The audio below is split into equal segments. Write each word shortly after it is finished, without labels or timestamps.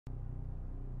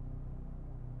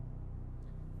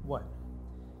What?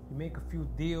 You make a few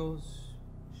deals,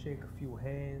 shake a few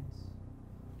hands,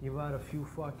 give out a few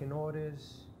fucking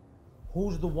orders.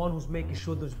 Who's the one who's making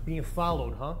sure there's being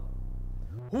followed, huh?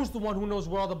 Who's the one who knows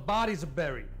where all the bodies are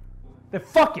buried? Then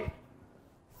fuck it.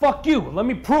 Fuck you. Let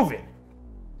me prove it.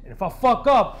 And if I fuck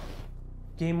up,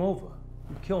 game over.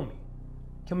 You kill me.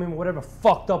 Kill me in whatever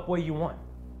fucked up way you want.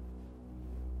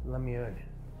 Let me earn it.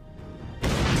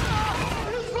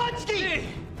 Hey,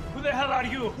 who the hell are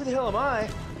you? Who the hell am I?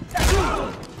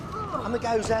 I'm the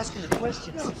guy who's asking the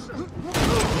questions.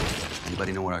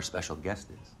 Anybody know where our special guest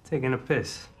is? Taking a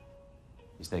piss.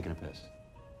 He's taking a piss.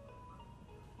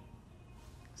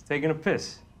 He's taking a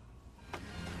piss.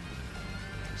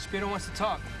 Spiro wants to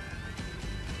talk.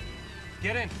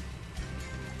 Get in.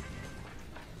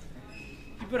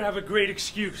 You better have a great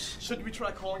excuse. Shouldn't we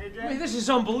try calling again? I mean, this is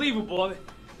unbelievable. I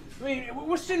mean,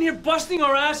 we're sitting here busting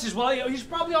our asses while he's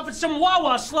probably off at some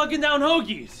Wawa slugging down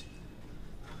hoagies.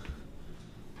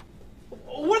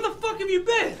 Where the fuck have you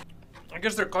been? I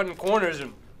guess they're cutting corners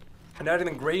and adding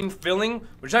the grain filling,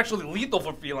 which is actually lethal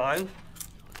for feline.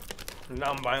 And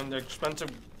now I'm buying the expensive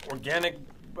organic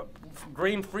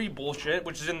grain-free bullshit,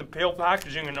 which is in the pale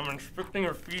packaging, and I'm restricting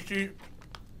her feces.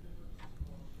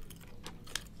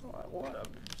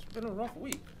 It's been a rough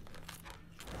week.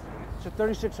 So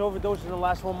 36 overdoses in the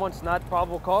last 1 month's not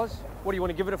probable cause? What, do you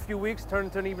want to give it a few weeks, turn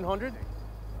into an even 100?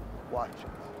 Watch it.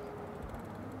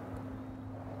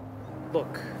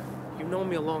 Look, you know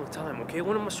me a long time, okay?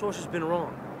 One of my sources been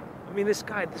wrong. I mean, this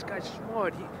guy's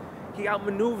smart. He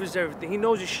outmaneuvers everything. He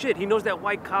knows his shit. He knows that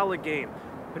white-collar game,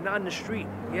 but not in the street.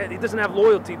 Yeah, he doesn't have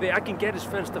loyalty there. I can get his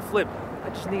fence to flip. I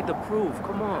just need the proof.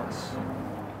 Come on.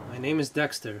 My name is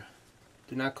Dexter.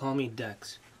 Do not call me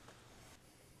Dex.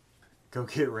 Go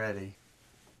get ready.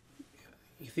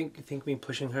 You think me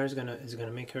pushing her is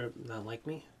gonna make her not like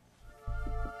me?